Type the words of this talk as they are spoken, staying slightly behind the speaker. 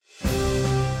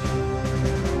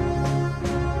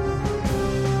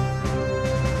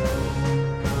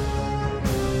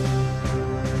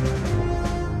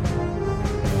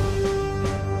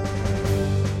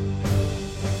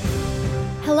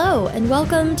Hello, and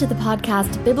welcome to the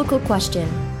podcast Biblical Question.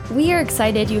 We are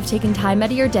excited you have taken time out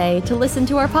of your day to listen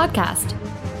to our podcast.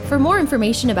 For more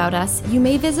information about us, you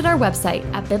may visit our website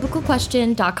at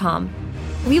biblicalquestion.com.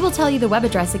 We will tell you the web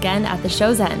address again at the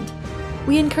show's end.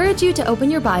 We encourage you to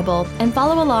open your Bible and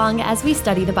follow along as we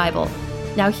study the Bible.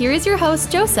 Now here is your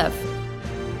host, Joseph.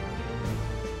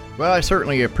 Well, I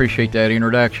certainly appreciate that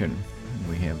introduction.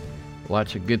 We have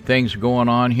lots of good things going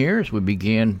on here as we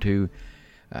begin to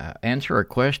answer a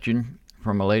question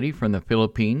from a lady from the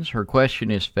Philippines. Her question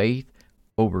is faith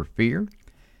over fear.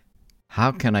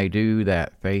 How can I do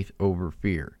that, faith over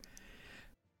fear?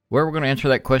 Well, we're going to answer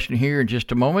that question here in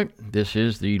just a moment. This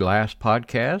is the last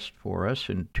podcast for us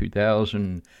in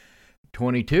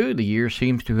 2022. The year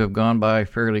seems to have gone by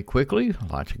fairly quickly.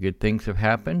 Lots of good things have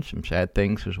happened, some sad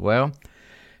things as well.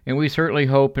 And we certainly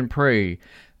hope and pray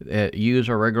that you as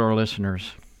our regular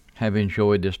listeners have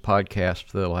enjoyed this podcast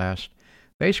for the last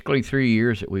basically 3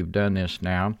 years that we've done this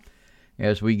now.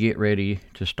 As we get ready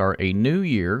to start a new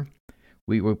year,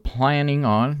 we were planning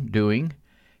on doing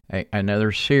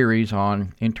another series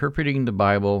on interpreting the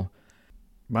Bible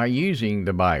by using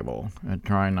the Bible and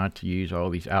trying not to use all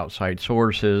these outside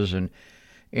sources. And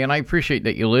I appreciate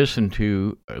that you listen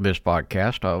to this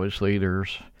podcast. Obviously,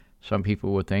 there's some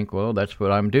people would think, well, that's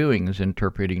what I'm doing is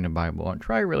interpreting the Bible. And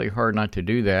try really hard not to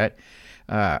do that.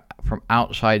 From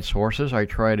outside sources, I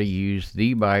try to use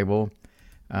the Bible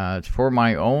for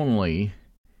my only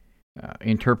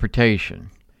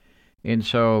interpretation. And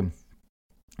so,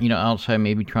 outside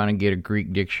maybe trying to get a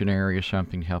Greek dictionary or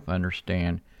something to help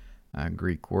understand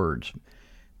Greek words.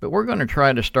 But we're going to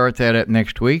try to start that up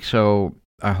next week, so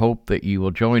I hope that you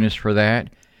will join us for that.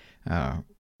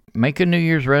 Make a New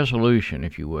Year's resolution,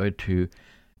 if you would, to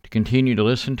continue to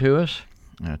listen to us.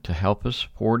 To help us,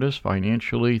 support us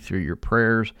financially through your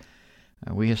prayers.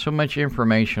 We have so much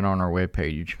information on our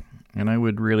webpage, and I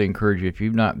would really encourage you, if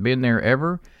you've not been there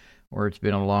ever, or it's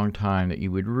been a long time, that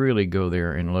you would really go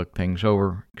there and look things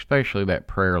over, especially that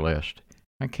prayer list.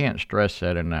 I can't stress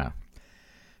that enough.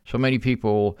 So many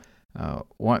people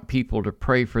want people to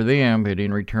pray for them, but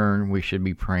in return, we should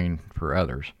be praying for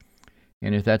others.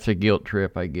 And if that's a guilt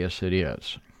trip, I guess it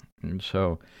is. And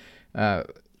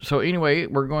so anyway,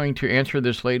 we're going to answer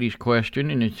this lady's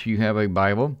question, and if you have a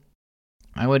Bible,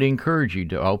 I would encourage you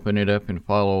to open it up and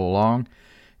follow along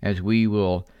as we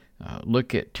will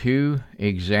look at two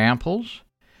examples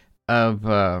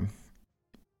of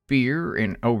fear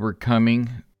and overcoming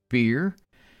fear.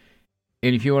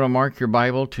 And if you want to mark your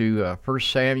Bible to 1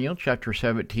 Samuel chapter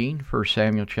 17, 1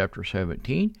 Samuel chapter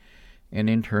 17, and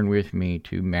then turn with me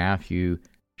to Matthew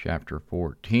chapter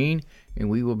 14, and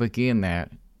we will begin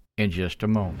that in just a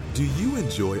moment. Do you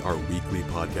enjoy our weekly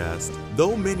podcast?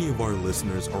 Though many of our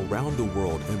listeners around the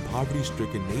world in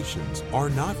poverty-stricken nations are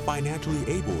not financially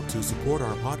able to support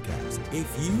our podcast,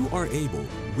 if you are able,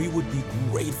 we would be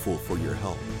grateful for your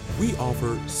help. We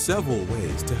offer several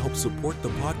ways to help support the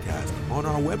podcast on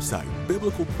our website,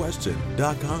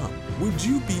 biblicalquestion.com. Would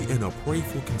you be in a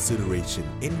prayerful consideration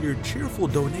in your cheerful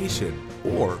donation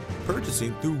or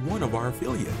purchasing through one of our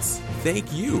affiliates?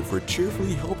 Thank you for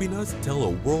cheerfully helping us tell a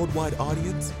worldwide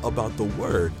audience about the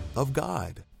Word of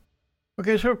God.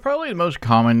 Okay, so probably the most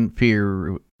common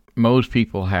fear most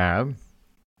people have,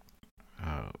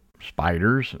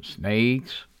 spiders,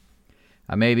 snakes,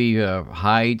 maybe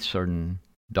heights or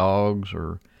dogs,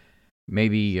 or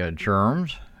maybe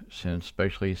germs,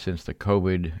 especially since the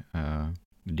COVID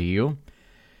deal,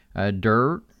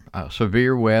 dirt,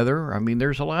 severe weather. I mean,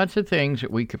 there's lots of things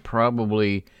that we could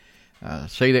probably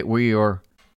say that we are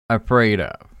afraid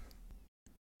of.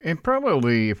 And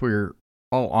probably, if we're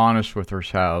all honest with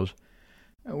ourselves,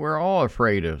 we're all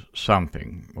afraid of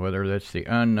something, whether that's the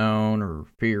unknown or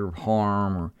fear of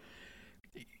harm. Or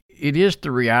it is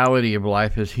the reality of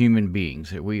life as human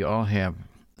beings that we all have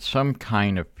some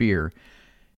kind of fear.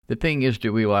 The thing is,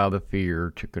 do we allow the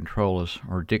fear to control us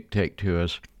or dictate to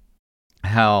us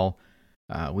how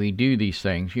we do these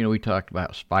things? We talked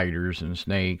about spiders and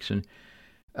snakes, and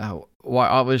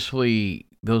while obviously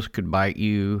those could bite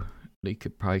you, they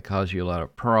could probably cause you a lot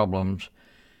of problems.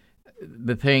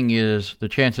 The thing is, the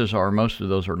chances are most of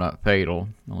those are not fatal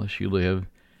unless you live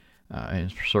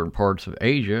in certain parts of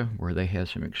Asia where they have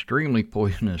some extremely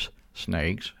poisonous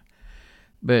snakes.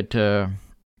 But, as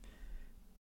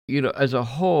a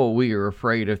whole, we are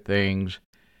afraid of things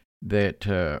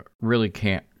that really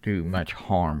can't do much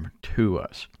harm to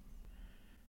us.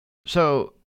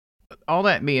 So, all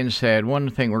that being said,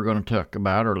 one thing we're going to talk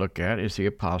about or look at is the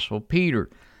Apostle Peter.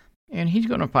 And he's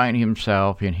going to find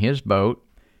himself in his boat.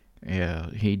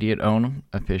 He did own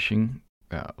a fishing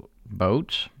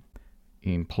boats.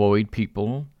 He employed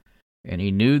people, and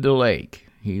he knew the lake.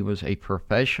 He was a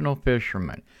professional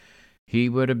fisherman. He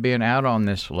would have been out on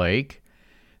this lake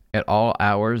at all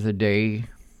hours of the day,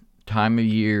 time of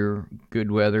year,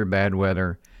 good weather, bad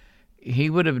weather. He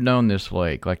would have known this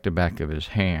lake like the back of his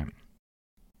hand.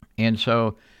 And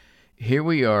so here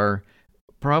we are,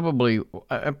 probably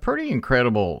a pretty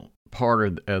incredible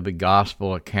part of the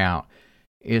gospel account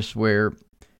is where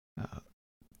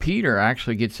Peter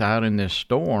actually gets out in this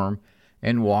storm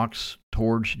and walks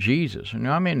towards Jesus. And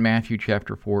I'm in Matthew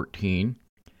chapter 14,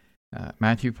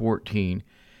 Matthew 14,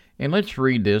 and let's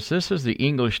read this. This is the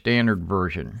English Standard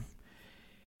Version.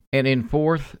 And in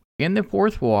the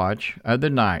fourth watch of the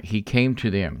night, he came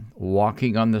to them,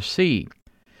 walking on the sea.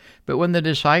 But when the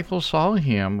disciples saw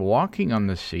him walking on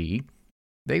the sea,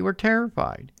 they were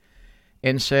terrified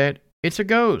and said, "It's a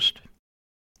ghost."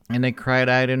 And they cried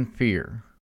out in fear.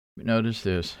 But notice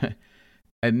this.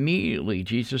 Immediately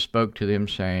Jesus spoke to them,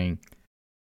 saying,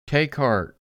 "Take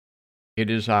heart, it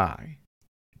is I.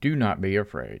 Do not be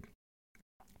afraid."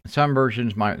 Some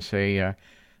versions might say,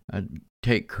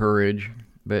 take courage,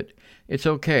 but it's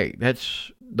okay.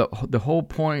 That's the whole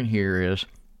point here is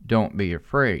don't be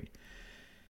afraid.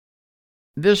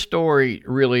 This story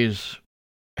really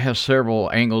has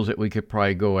several angles that we could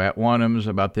probably go at. One of them is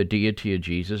about the deity of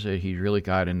Jesus, that he's really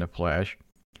God in the flesh.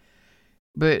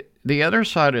 But the other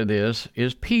side of this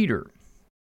is Peter.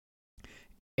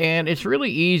 And it's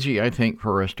really easy, I think,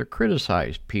 for us to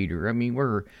criticize Peter. I mean,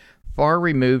 we're far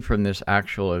removed from this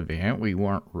actual event. We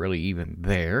weren't really even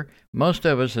there. Most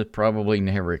of us have probably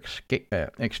never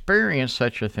experienced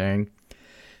such a thing.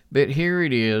 But here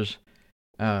it is.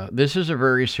 This is a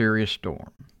very serious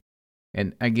storm.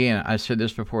 And again, I said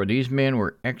this before, these men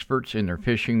were experts in their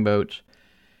fishing boats.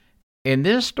 And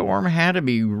this storm had to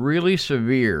be really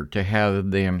severe to have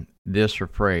them this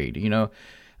afraid. You know,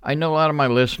 I know a lot of my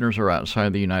listeners are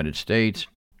outside the United States.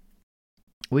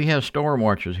 We have storm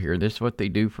watchers here. This is what they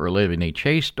do for a living. They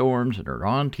chase storms that are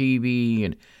on TV.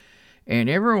 And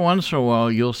every once in a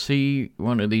while, you'll see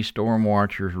one of these storm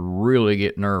watchers really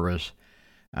get nervous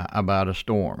about a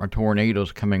storm. A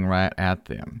tornado's coming right at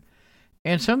them.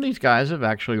 And some of these guys have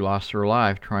actually lost their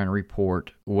life trying to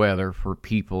report weather for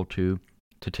people to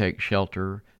take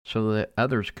shelter so that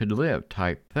others could live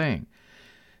type thing.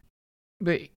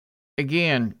 But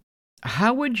again,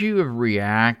 how would you have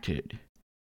reacted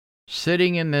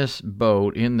sitting in this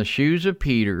boat in the shoes of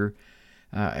Peter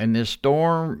in this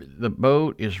storm? The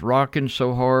boat is rocking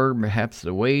so hard, perhaps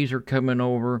the waves are coming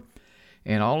over,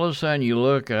 and all of a sudden you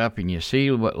look up and you see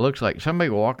what looks like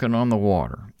somebody walking on the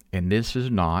water. And this is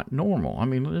not normal. I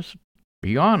mean, let's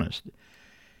be honest.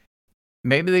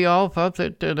 Maybe they all thought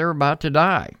that they're about to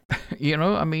die. You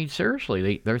know, I mean,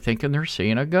 seriously, they're thinking they're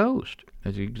seeing a ghost.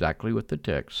 That's exactly what the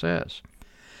text says.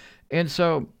 And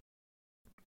so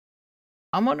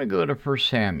I'm going to go to 1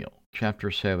 Samuel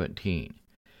chapter 17.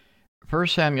 1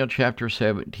 Samuel chapter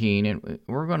 17, and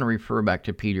we're going to refer back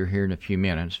to Peter here in a few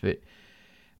minutes, but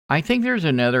I think there's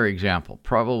another example.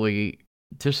 Probably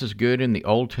this is good in the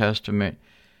Old Testament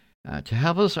to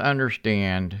help us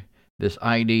understand this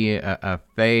idea of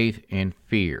faith and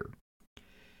fear.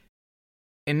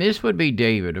 And this would be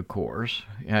David, of course.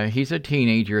 He's a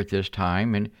teenager at this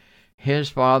time, and his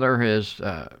father has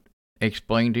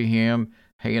explained to him,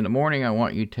 hey, in the morning I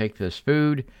want you to take this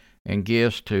food and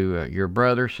gifts to your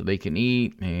brother so they can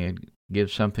eat, and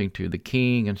give something to the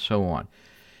king, and so on.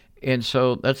 And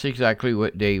so that's exactly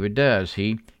what David does.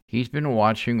 He's been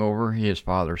watching over his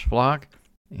father's flock,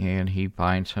 and he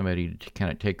finds somebody to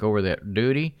kind of take over that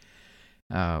duty,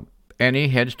 and he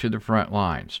heads to the front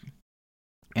lines.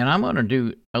 And I'm going to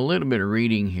do a little bit of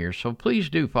reading here, so please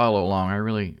do follow along. I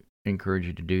really encourage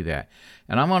you to do that.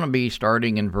 And I'm going to be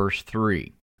starting in verse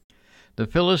 3. The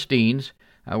Philistines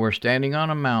were standing on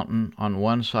a mountain on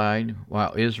one side,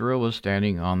 while Israel was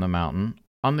standing on the mountain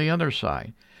on the other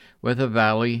side, with a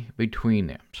valley between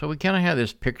them. So we kind of have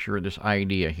this picture, this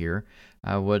idea here.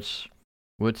 What's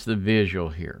the visual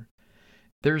here?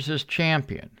 There's this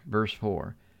champion, verse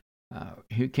 4,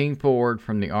 who came forward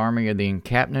from the army of the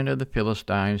encampment of the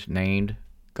Philistines, named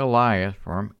Goliath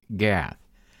from Gath.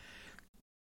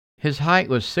 His height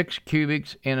was 6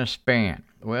 cubits in a span.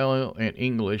 Well, in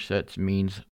English, that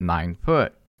means 9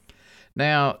 foot.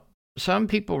 Now, some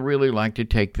people really like to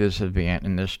take this event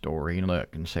in this story and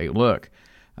look and say, look,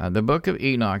 the book of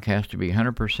Enoch has to be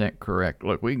 100% correct.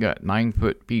 Look, we got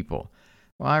 9-foot people.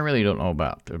 Well, I really don't know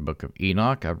about the book of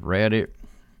Enoch. I've read it.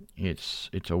 It's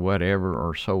a whatever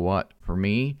or so what for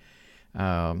me.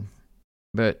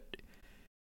 But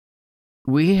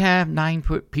we have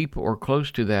 9-foot people or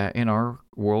close to that in our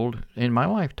world in my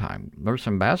lifetime. There's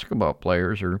some basketball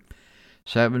players are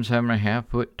 7 and a half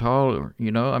foot tall.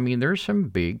 There's some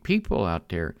big people out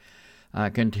there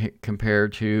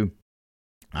compared to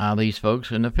these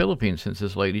folks in the Philippines. Since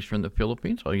this lady's from the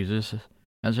Philippines, I'll use this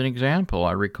as an example.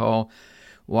 I recall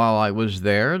while I was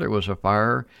there was a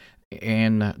fire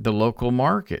in the local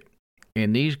market,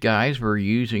 and these guys were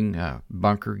using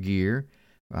bunker gear,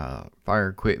 fire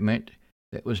equipment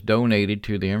that was donated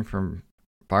to them from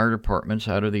fire departments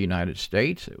out of the United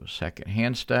States. It was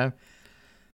secondhand stuff.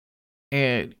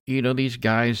 And, these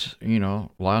guys,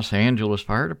 Los Angeles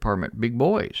Fire Department, big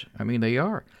boys. They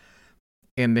are.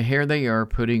 And here they are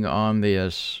putting on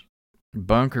this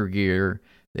bunker gear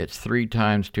that's 3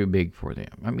 times too big for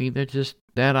them. That's just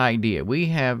that idea. We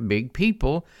have big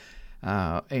people,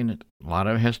 and a lot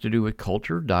of it has to do with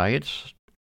culture, diets,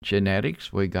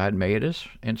 genetics, way God made us,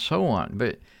 and so on.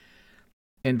 But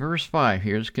in verse 5,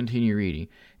 let's continue reading.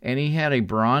 And he had a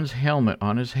bronze helmet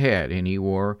on his head, and he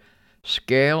wore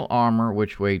scale armor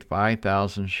which weighed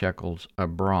 5,000 shekels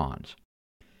of bronze.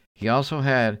 He also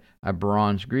had a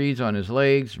bronze greaves on his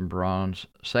legs and bronze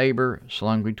saber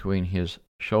slung between his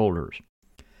shoulders.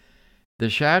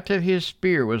 The shaft of his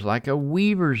spear was like a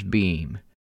weaver's beam,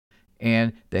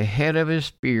 and the head of his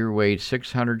spear weighed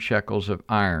 600 shekels of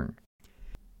iron.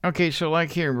 Okay, so like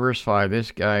here in verse 5,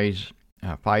 this guy's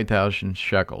 5,000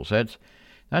 shekels.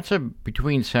 That's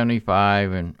between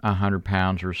 75 and 100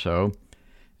 pounds or so.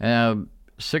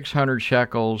 600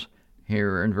 shekels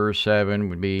here in verse 7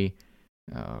 would be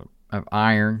of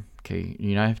iron. Okay,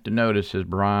 you have to notice is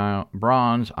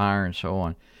bronze, iron, so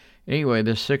on. Anyway,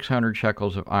 this 600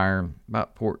 shekels of iron,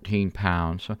 about 14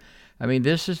 pounds. So,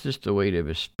 this is just the weight of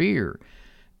a spear.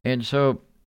 And so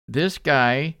this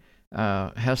guy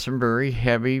has some very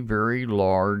heavy, very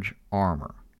large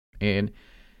armor. And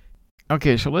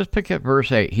okay, so let's pick up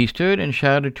verse 8. He stood and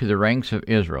shouted to the ranks of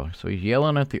Israel. So he's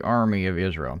yelling at the army of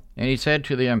Israel. And he said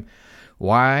to them,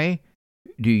 "Why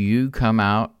do you come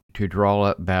out to draw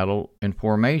up battle in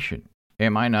formation?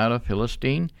 Am I not a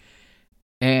Philistine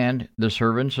and the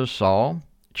servants of Saul?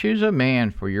 Choose a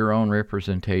man for your own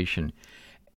representation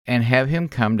and have him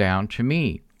come down to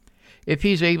me. If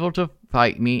he's able to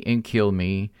fight me and kill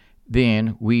me,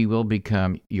 then we will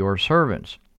become your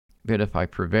servants. But if I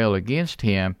prevail against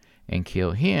him and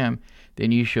kill him,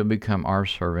 then you shall become our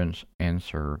servants and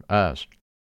serve us."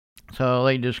 So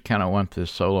they just kind of want this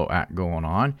solo act going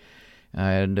on.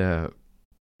 And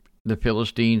the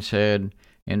Philistine said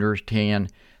in verse 10,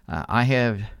 "I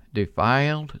have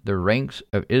defiled the ranks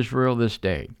of Israel this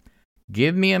day.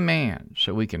 Give me a man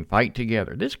so we can fight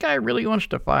together." This guy really wants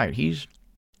to fight.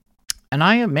 And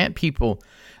I have met people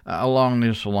along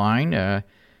this line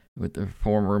with the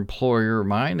former employer of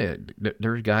mine.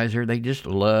 There's guys there, they just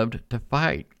loved to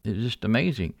fight. It's just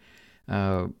amazing.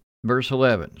 Verse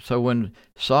 11, so when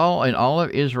Saul and all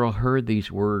of Israel heard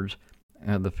these words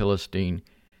of the Philistine,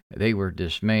 they were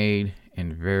dismayed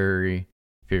and very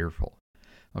fearful.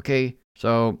 Okay,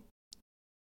 so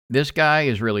this guy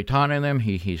is really taunting them.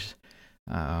 He's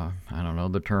I don't know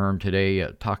the term today,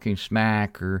 talking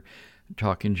smack or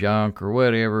talking junk or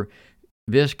whatever.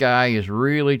 This guy is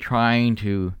really trying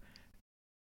to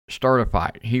start a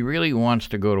fight. He really wants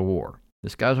to go to war.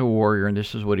 This guy's a warrior, and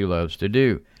this is what he loves to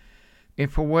do.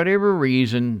 And for whatever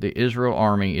reason, the Israel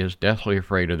army is deathly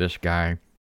afraid of this guy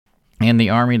and the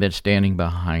army that's standing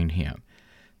behind him.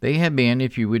 They have been,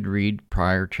 if you would read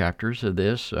prior chapters of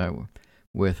this,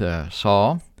 with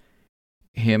Saul,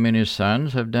 him and his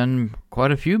sons have done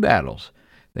quite a few battles.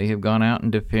 They have gone out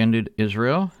and defended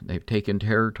Israel. They've taken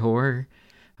territory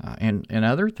and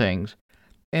other things,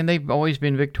 and they've always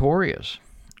been victorious.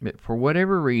 But for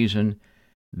whatever reason,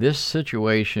 this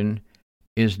situation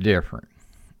is different.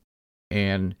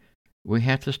 And we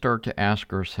have to start to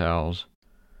ask ourselves,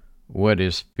 what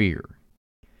is fear?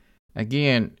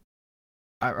 Again,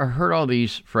 I heard all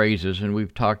these phrases, and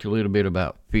we've talked a little bit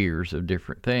about fears of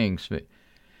different things. But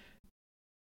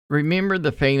remember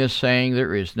the famous saying,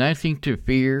 there is nothing to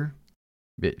fear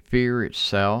but fear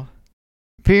itself.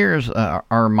 Fear is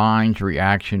our mind's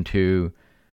reaction to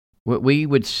what we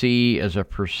would see as a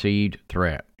perceived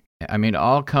threat. It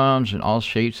all comes in all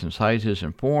shapes and sizes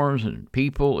and forms and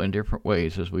people in different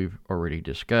ways, as we've already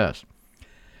discussed.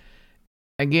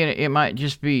 Again, it might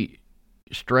just be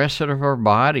stress out of our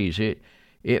bodies.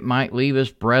 It might leave us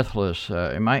breathless.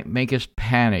 It might make us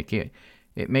panic.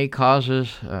 It may cause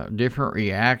us different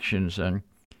reactions.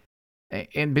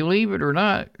 And believe it or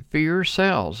not, fear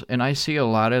sells. And I see a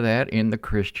lot of that in the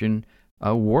Christian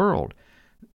world.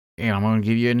 And I'm going to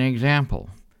give you an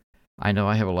example. I know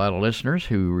I have a lot of listeners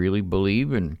who really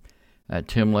believe in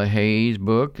Tim LaHaye's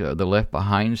book, the Left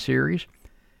Behind series.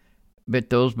 But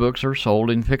those books are sold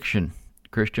in fiction.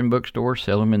 Christian bookstores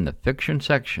sell them in the fiction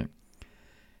section.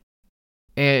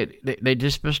 And they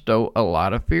just bestow a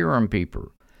lot of fear on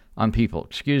people.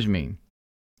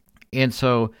 And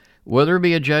so, will there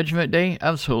be a judgment day?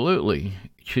 Absolutely.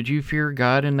 Should you fear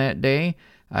God in that day?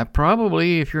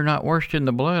 Probably, if you're not washed in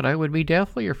the blood, I would be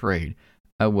deathly afraid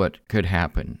of what could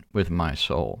happen with my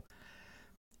soul.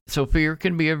 So fear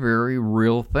can be a very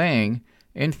real thing,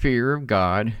 and fear of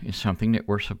God is something that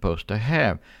we're supposed to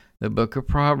have. The book of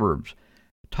Proverbs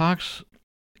talks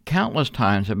countless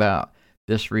times about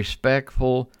this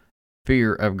respectful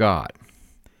fear of God.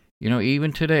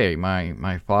 Even today,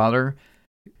 my father,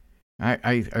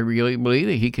 I really believe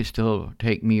that he could still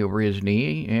take me over his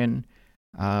knee and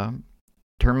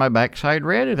turn my backside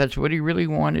red if that's what he really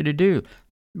wanted to do.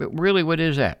 But really, what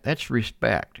is that? That's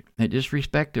respect. It's just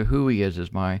respect to who he is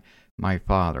as my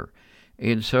father.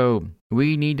 And so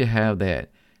we need to have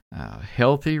that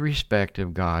healthy respect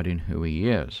of God and who he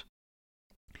is.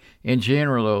 In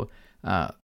general,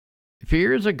 though,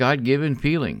 fear is a God-given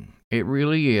feeling. It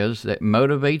really is, that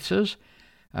motivates us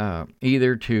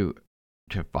either to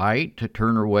fight, to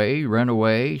turn away, run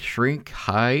away, shrink,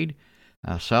 hide,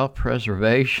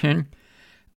 self-preservation.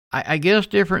 I guess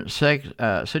different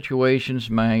situations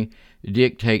may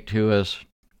dictate to us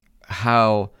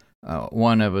how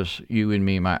one of us, you and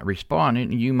me, might respond,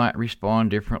 and you might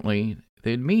respond differently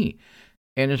than me.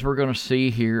 And as we're going to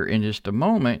see here in just a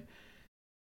moment,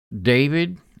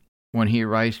 David, when he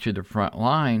arrives to the front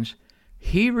lines,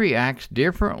 he reacts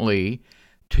differently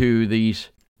to these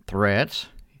threats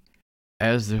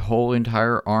as the whole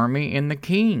entire army and the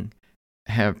king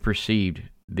have perceived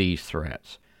these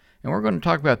threats. And we're going to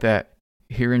talk about that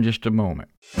here in just a moment.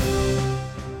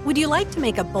 Would you like to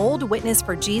make a bold witness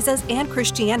for Jesus and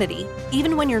Christianity,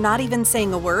 even when you're not even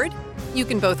saying a word? You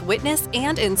can both witness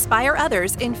and inspire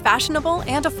others in fashionable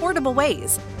and affordable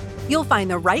ways. You'll find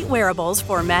the right wearables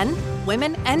for men,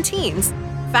 women, and teens,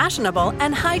 fashionable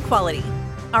and high quality.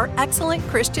 Our excellent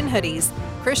Christian hoodies,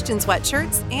 Christian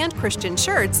sweatshirts, and Christian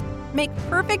shirts make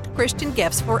perfect Christian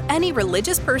gifts for any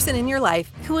religious person in your life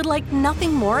who would like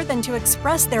nothing more than to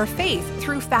express their faith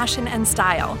through fashion and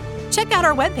style. Check out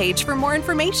our webpage for more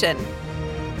information.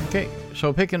 Okay,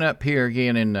 so picking up here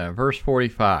again in verse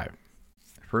 45,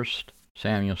 1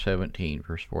 Samuel 17,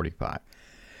 verse 45.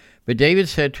 But David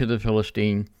said to the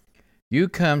Philistine, "You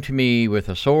come to me with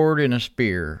a sword and a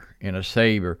spear and a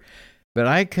saber, but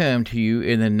I come to you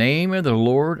in the name of the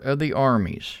Lord of the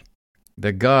armies,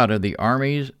 the God of the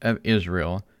armies of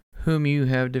Israel, whom you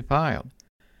have defiled.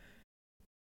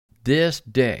 This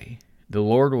day the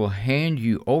Lord will hand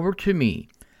you over to me.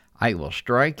 I will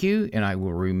strike you, and I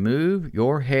will remove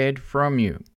your head from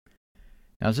you."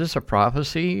 Now, is this a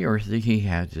prophecy, or does he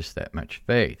have just that much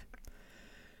faith?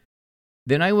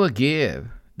 "Then I will give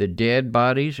the dead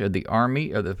bodies of the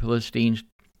army of the Philistines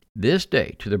this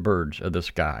day to the birds of the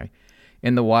sky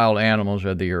and the wild animals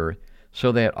of the earth,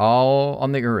 so that all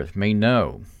on the earth may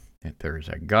know that there is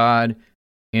a God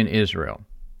in Israel.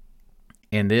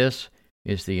 And this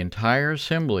is the entire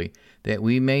assembly, that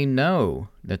we may know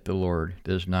that the Lord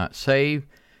does not save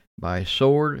by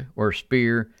sword or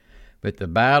spear, but the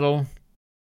battle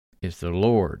is the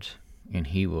Lord's, and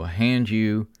he will hand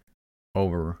you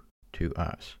over to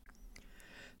us."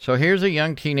 So here's a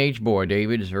young teenage boy.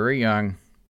 David is very young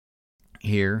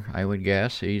here, I would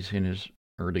guess. He's in his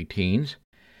early teens.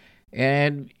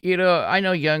 And, I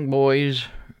know young boys,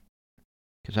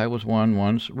 because I was one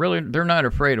once, really, they're not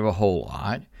afraid of a whole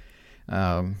lot.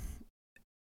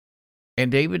 And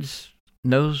David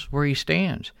knows where he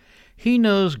stands. He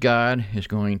knows God is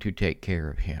going to take care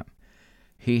of him.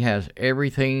 He has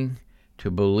everything to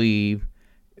believe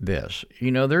this.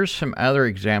 There's some other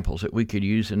examples that we could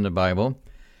use in the Bible.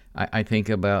 I think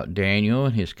about Daniel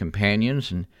and his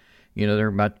companions, and, they're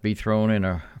about to be thrown in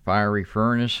a fiery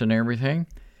furnace and everything.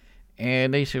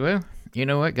 And they say, well, you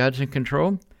know what? God's in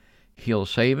control. He'll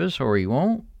save us or he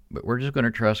won't, but we're just going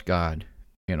to trust God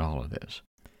in all of this.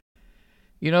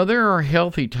 There are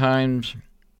healthy times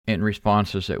and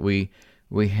responses that we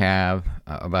have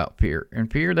about fear.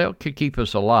 And fear, that could keep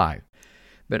us alive.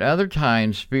 But other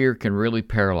times, fear can really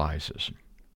paralyze us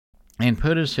and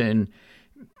put us in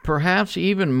perhaps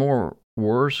even more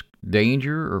worse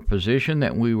danger or position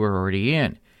than we were already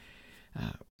in.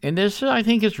 And this, I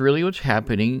think, is really what's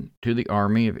happening to the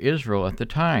army of Israel at the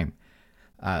time.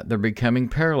 They're becoming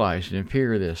paralyzed in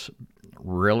fear of this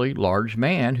really large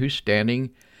man who's standing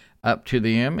up to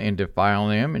them and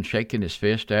defiling them and shaking his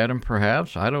fist at them,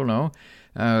 perhaps. I don't know.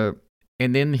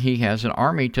 And then he has an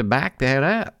army to back that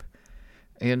up.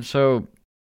 And so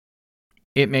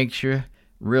it makes you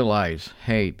realize,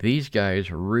 hey, these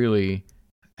guys really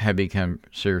have become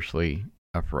seriously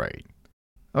afraid.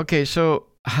 Okay, so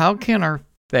how can our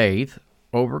faith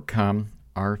overcome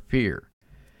our fear?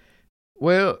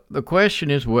 Well, the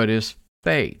question is, what is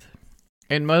faith?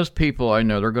 And most people I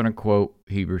know, they're going to quote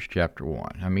Hebrews chapter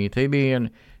 1. I mean, if they've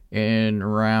been in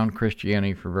around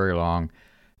Christianity for very long,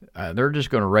 they're just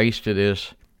going to race to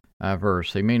this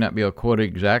verse. They may not be able to quote it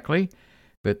exactly,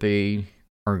 but they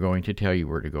are going to tell you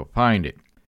where to go find it.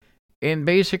 And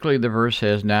basically the verse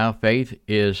says, now faith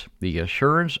is the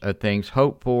assurance of things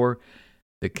hoped for,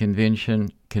 the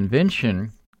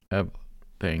conviction of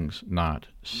things not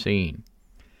seen.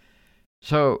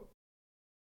 So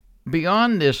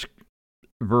beyond this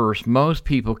verse, most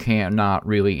people cannot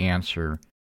really answer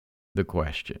the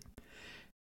question.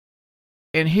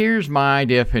 And here's my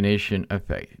definition of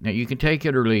faith. Now, you can take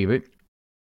it or leave it.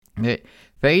 That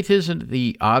faith isn't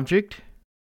the object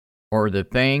or the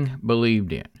thing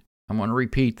believed in. I'm going to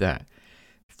repeat that.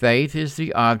 Faith is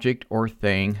the object or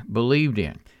thing believed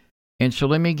in. And so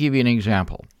let me give you an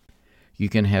example. You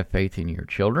can have faith in your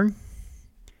children.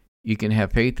 You can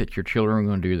have faith that your children are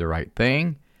going to do the right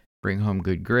thing, bring home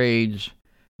good grades,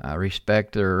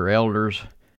 respect their elders.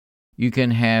 You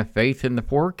can have faith in the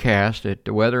forecast that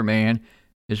the weatherman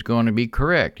is going to be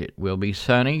correct. It will be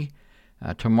sunny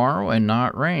tomorrow and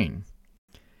not rain.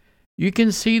 You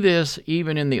can see this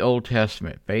even in the Old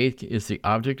Testament. Faith is the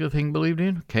object of the thing believed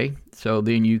in. Okay, so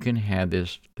then you can have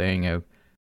this thing of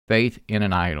faith in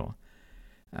an idol.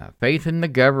 Faith in the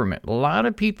government. A lot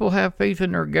of people have faith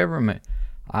in their government.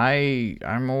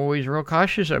 I'm always real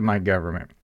cautious of my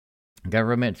government.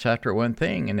 Government's after one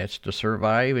thing, and it's to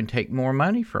survive and take more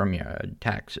money from you,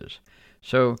 taxes.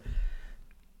 So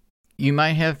you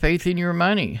might have faith in your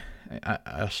money,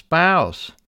 a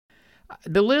spouse.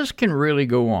 The list can really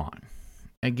go on.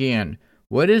 Again,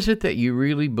 what is it that you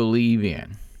really believe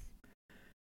in?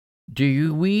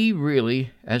 We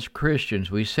really, as Christians,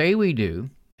 we say we do,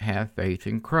 have faith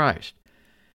in Christ?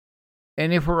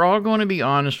 And if we're all going to be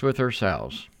honest with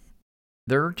ourselves,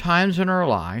 there are times in our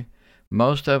life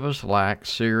most of us lack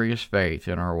serious faith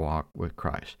in our walk with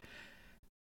Christ.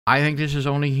 I think this is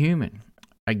only human.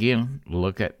 Again,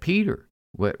 look at Peter,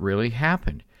 what really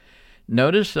happened.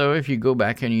 Notice, though, if you go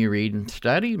back and you read and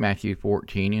study Matthew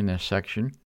 14 in this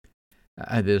section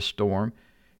of this storm,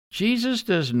 Jesus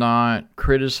does not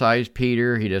criticize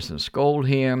Peter. He doesn't scold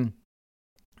him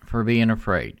for being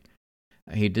afraid.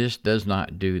 He just does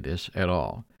not do this at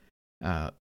all.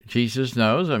 Jesus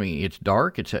knows, it's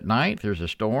dark, it's at night, there's a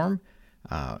storm.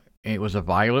 It was a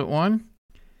violent one.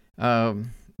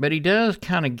 But he does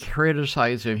kind of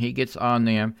criticize them. He gets on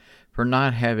them for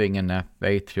not having enough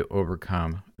faith to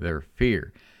overcome their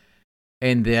fear.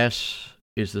 And this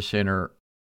is the center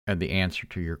of the answer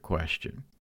to your question.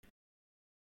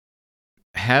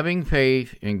 Having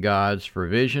faith in God's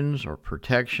provisions or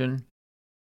protection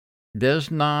does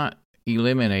not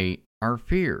eliminate our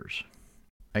fears.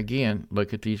 Again,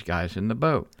 look at these guys in the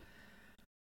boat.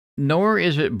 Nor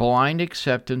is it blind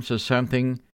acceptance of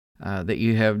something that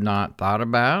you have not thought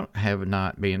about, have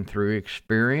not been through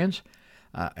experience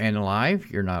in life.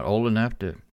 You're not old enough to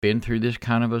have been through this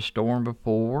kind of a storm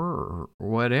before or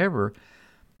whatever.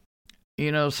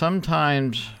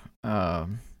 Sometimes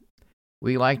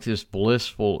we like this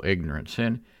blissful ignorance.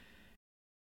 And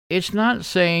it's not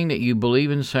saying that you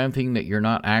believe in something that you're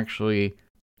not actually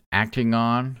acting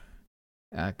on,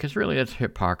 because really that's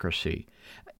hypocrisy.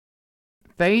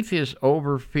 Faith is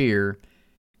over fear,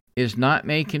 is not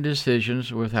making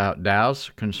decisions without doubts,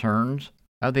 concerns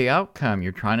of the outcome.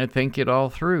 You're trying to think it all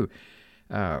through.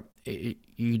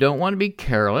 You don't want to be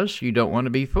careless. You don't want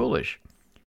to be foolish.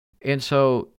 And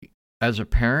so, as a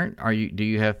parent, do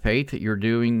you have faith that you're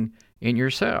doing in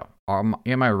yourself? Am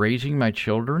I raising my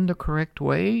children the correct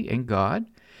way in God?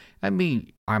 Am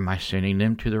I sending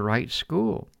them to the right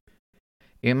school?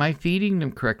 Am I feeding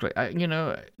them correctly?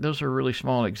 Those are really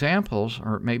small examples,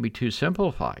 or maybe too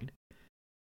simplified.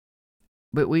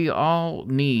 But we all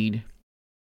need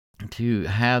to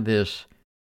have this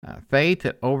faith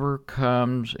that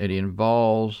overcomes, it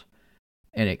involves,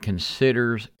 and it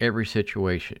considers every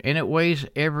situation, and it weighs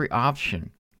every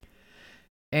option.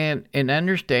 And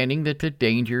understanding that the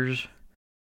dangers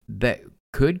that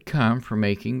could come from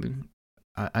making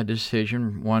a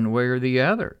decision one way or the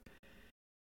other.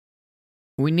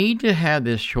 We need to have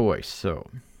this choice, though,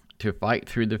 to fight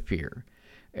through the fear.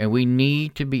 And we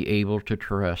need to be able to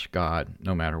trust God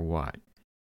no matter what.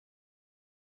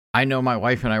 I know my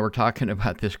wife and I were talking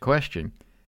about this question.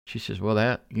 She says,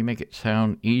 well, you make it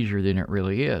sound easier than it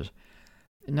really is.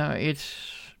 No,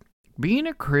 it's being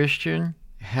a Christian,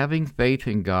 having faith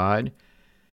in God.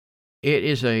 It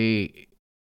is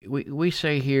we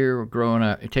say here growing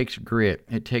up, it takes grit,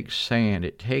 it takes sand,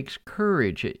 it takes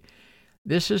courage.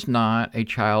 this is not a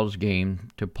child's game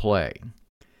to play.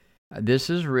 This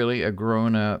is really a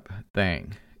grown-up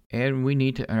thing, and we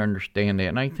need to understand that.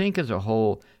 And I think as a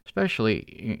whole, especially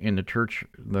in the church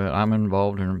that I'm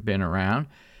involved in and been around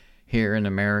here in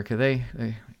America, they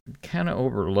kind of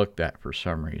overlook that for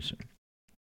some reason.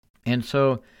 And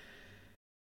so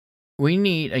we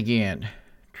need, again,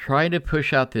 try to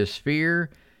push out this fear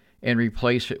and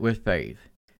replace it with faith.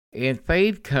 And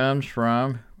faith comes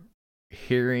from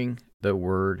hearing the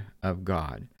Word of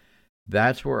God.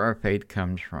 That's where our faith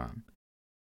comes from.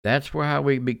 That's how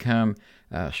we become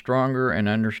stronger and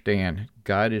understand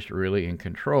God is really in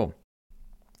control.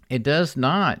 It does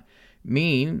not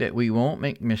mean that we won't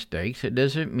make mistakes. It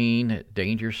doesn't mean that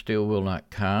danger still will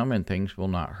not come and things will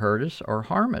not hurt us or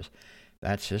harm us.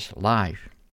 That's just life.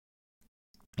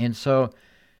 And so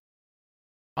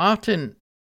often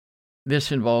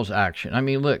this involves action. I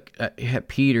mean, look,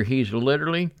 Peter, he's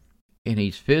literally and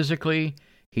he's physically,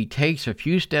 he takes a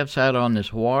few steps out on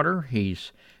this water.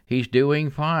 He's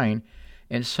doing fine.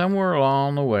 And somewhere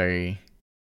along the way,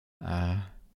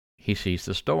 he sees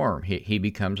the storm. He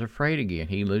becomes afraid again.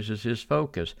 He loses his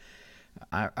focus.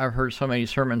 I've heard so many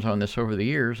sermons on this over the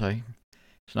years,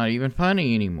 it's not even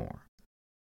funny anymore.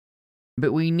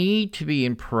 But we need to be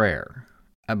in prayer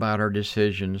about our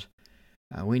decisions.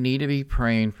 We need to be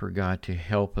praying for God to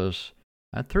help us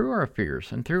through our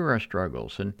fears and through our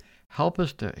struggles and help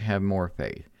us to have more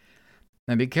faith.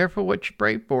 And be careful what you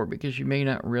pray for, because you may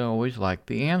not really always like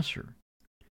the answer.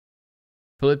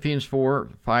 Philippians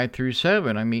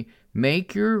 4:5-7, I mean,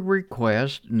 make your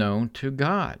request known to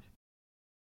God.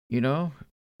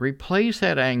 Replace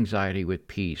that anxiety with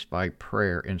peace by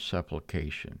prayer and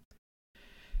supplication.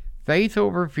 Faith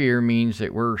over fear means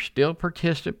that we're still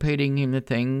participating in the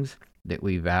things that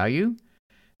we value,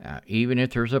 even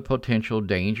if there's a potential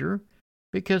danger,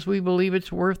 because we believe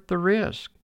it's worth the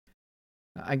risk.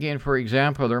 Again, for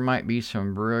example, there might be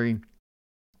some very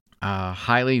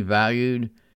highly valued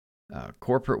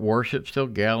corporate worship still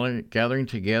gathering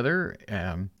together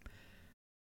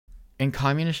in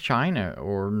communist China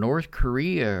or North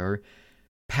Korea or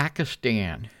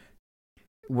Pakistan,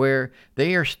 where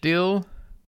they are still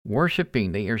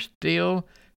worshiping. They are still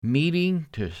meeting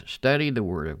to study the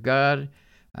Word of God.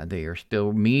 They are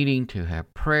still meeting to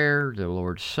have prayer, the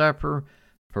Lord's Supper,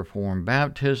 perform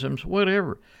baptisms,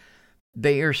 whatever.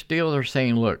 They're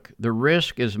saying, look, the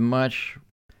risk is much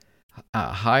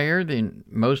higher than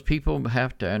most people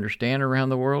have to understand around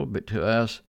the world, but to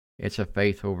us, it's a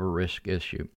faith over risk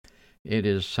issue. It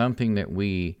is something that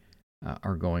we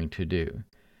are going to do.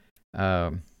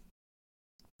 I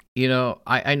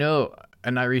know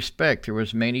and I respect there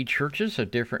was many churches of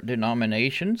different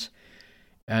denominations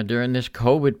during this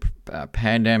COVID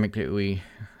pandemic that we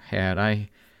had. I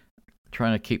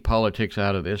trying to keep politics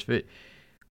out of this, but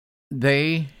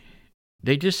they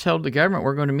just told the government,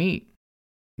 we're going to meet.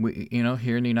 We,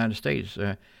 here in the United States,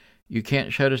 you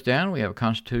can't shut us down. We have a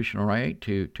constitutional right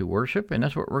to worship, and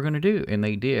that's what we're going to do. And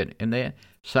they did. And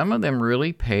some of them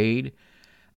really paid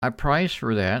a price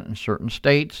for that. In certain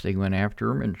states, they went after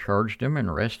them and charged them and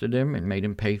arrested them and made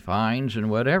them pay fines and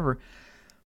whatever.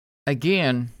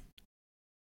 Again,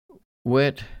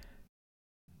 what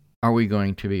are we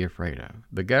going to be afraid of?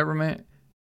 The government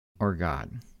or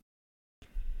God?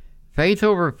 Faith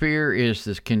over fear is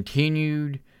this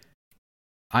continued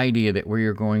idea that we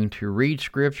are going to read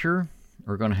Scripture,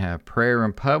 we're going to have prayer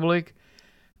in public,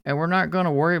 and we're not going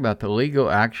to worry about the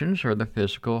legal actions or the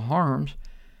physical harms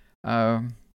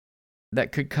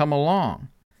that could come along.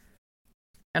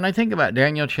 And I think about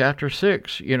Daniel chapter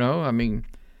 6,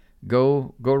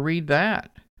 go read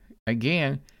that.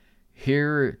 Again,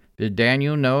 here, did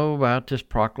Daniel know about this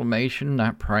proclamation,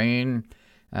 not praying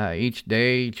each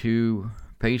day to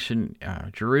facing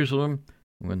Jerusalem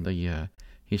when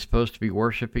he's supposed to be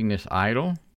worshiping this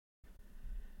idol?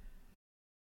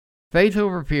 Faith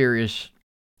over fear is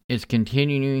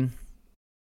continuing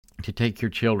to take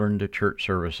your children to church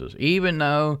services, even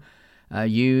though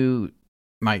you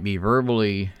might be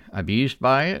verbally abused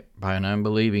by an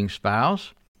unbelieving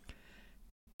spouse,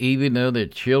 even though the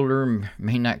children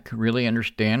may not really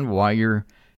understand why you're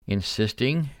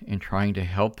insisting and trying to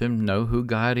help them know who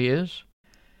God is.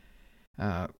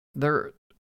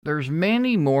 There's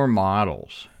many more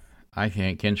models, I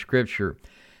think, in Scripture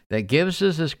that gives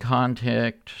us this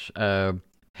context of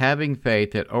having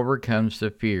faith that overcomes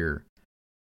the fear.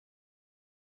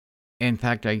 In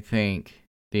fact, I think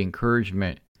the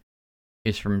encouragement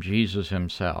is from Jesus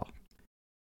himself.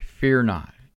 Fear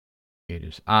not, it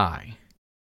is I.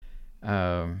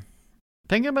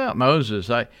 Think about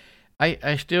Moses.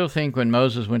 I still think when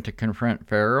Moses went to confront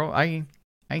Pharaoh, I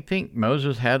think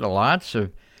Moses had lots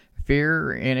of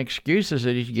fear and excuses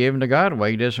that he's given to God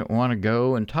why he doesn't want to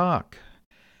go and talk.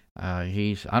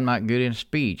 I'm not good in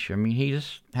speech. I mean, he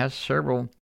just has several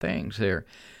things there.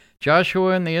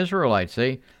 Joshua and the Israelites,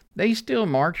 they still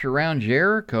march around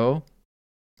Jericho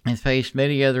and face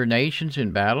many other nations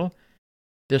in battle,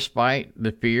 despite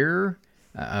the fear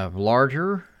of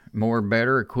larger,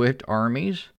 better equipped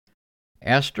armies.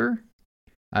 Esther,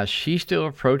 she still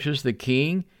approaches the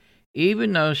king,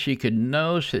 even though she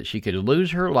knows that she could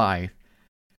lose her life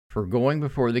for going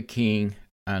before the king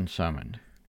unsummoned.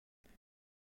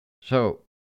 So,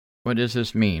 what does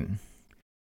this mean?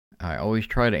 I always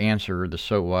try to answer the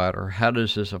so what, or how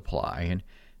does this apply, and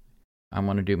I'm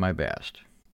going to do my best.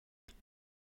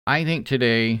 I think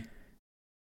today,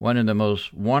 one of the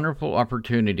most wonderful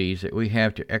opportunities that we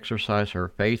have to exercise our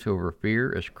faith over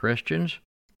fear as Christians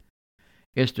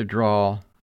is to draw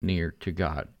near to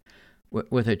God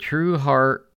with a true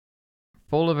heart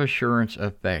full of assurance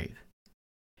of faith.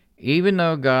 Even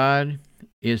though God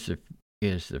is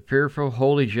the fearful,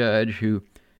 holy judge who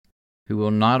will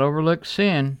not overlook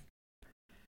sin,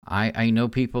 I know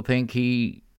people think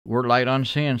we're light on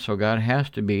sin, so God has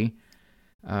to be,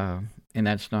 and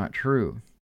that's not true.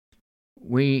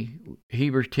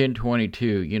 Hebrews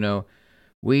 10:22,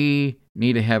 we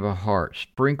need to have a heart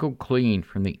sprinkled clean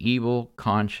from the evil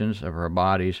conscience of our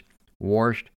bodies,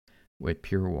 washed with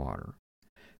pure water.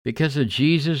 Because of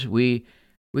Jesus, we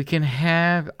can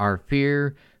have our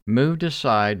fear moved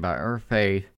aside by our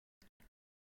faith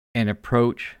and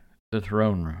approach the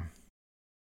throne room.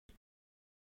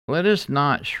 Let us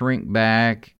not shrink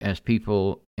back as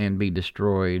people and be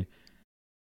destroyed,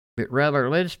 but rather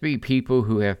let us be people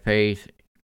who have faith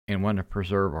and want to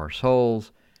preserve our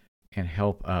souls and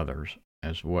help others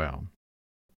as well.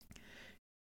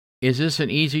 Is this an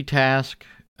easy task?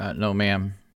 No,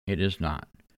 ma'am, it is not.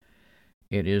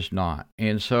 It is not.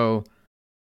 And so,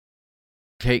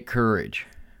 take courage.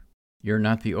 You're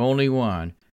not the only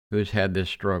one who's had this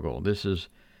struggle. This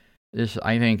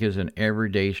I think is an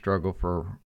everyday struggle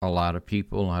for a lot of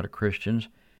people, a lot of Christians,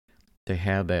 to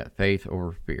have that faith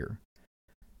over fear.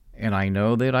 And I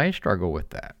know that I struggle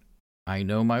with that. I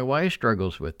know my wife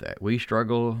struggles with that. We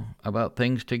struggle about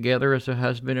things together as a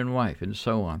husband and wife, and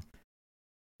so on.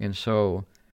 And so,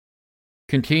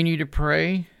 continue to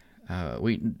pray.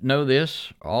 We know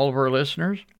this, all of our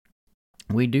listeners.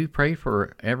 We do pray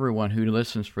for everyone who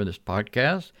listens for this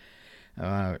podcast.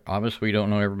 Obviously, we don't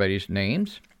know everybody's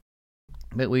names,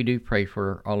 but we do pray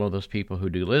for all of those people who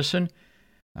do listen.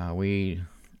 We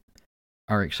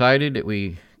are excited that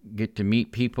we get to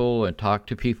meet people and talk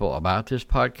to people about this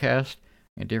podcast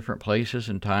in different places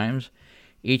and times.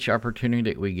 Each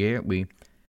opportunity that we get, we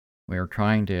are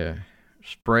trying to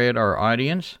spread our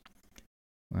audience.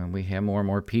 We have more and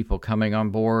more people coming on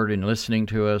board and listening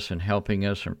to us and helping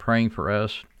us and praying for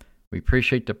us. We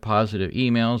appreciate the positive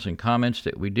emails and comments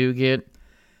that we do get.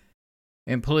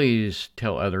 And please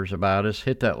tell others about us.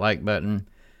 Hit that like button.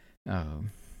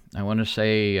 I want to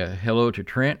say hello to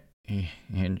Trent in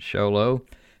Sholo.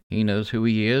 He knows who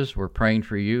he is. We're praying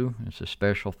for you. It's a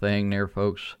special thing there,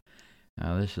 folks.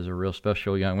 This is a real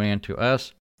special young man to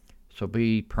us. So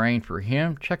be praying for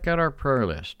him. Check out our prayer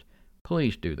list.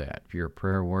 Please do that if you're a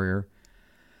prayer warrior.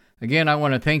 Again, I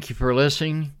want to thank you for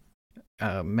listening.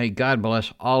 May God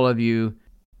bless all of you.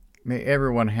 May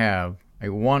everyone have a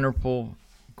wonderful,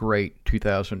 great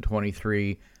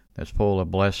 2023 that's full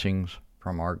of blessings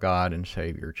from our God and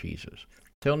Savior Jesus.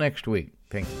 Till next week,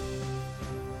 thank you.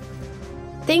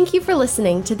 Thank you for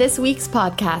listening to this week's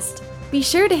podcast. Be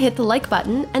sure to hit the like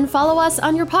button and follow us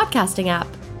on your podcasting app.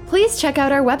 Please check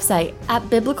out our website at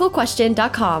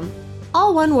biblicalquestion.com.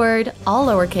 All one word, all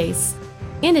lowercase.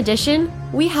 In addition,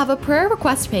 we have a prayer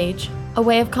request page, a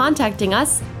way of contacting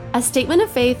us, a statement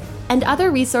of faith, and other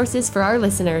resources for our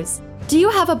listeners. Do you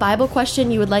have a Bible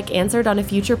question you would like answered on a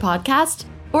future podcast?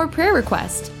 Or prayer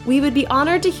request? We would be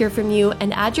honored to hear from you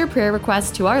and add your prayer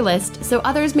request to our list so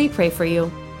others may pray for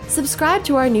you. Subscribe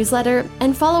to our newsletter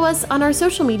and follow us on our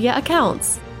social media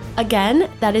accounts. Again,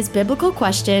 that is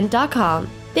biblicalquestion.com.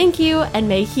 Thank you, and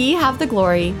may He have the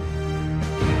glory.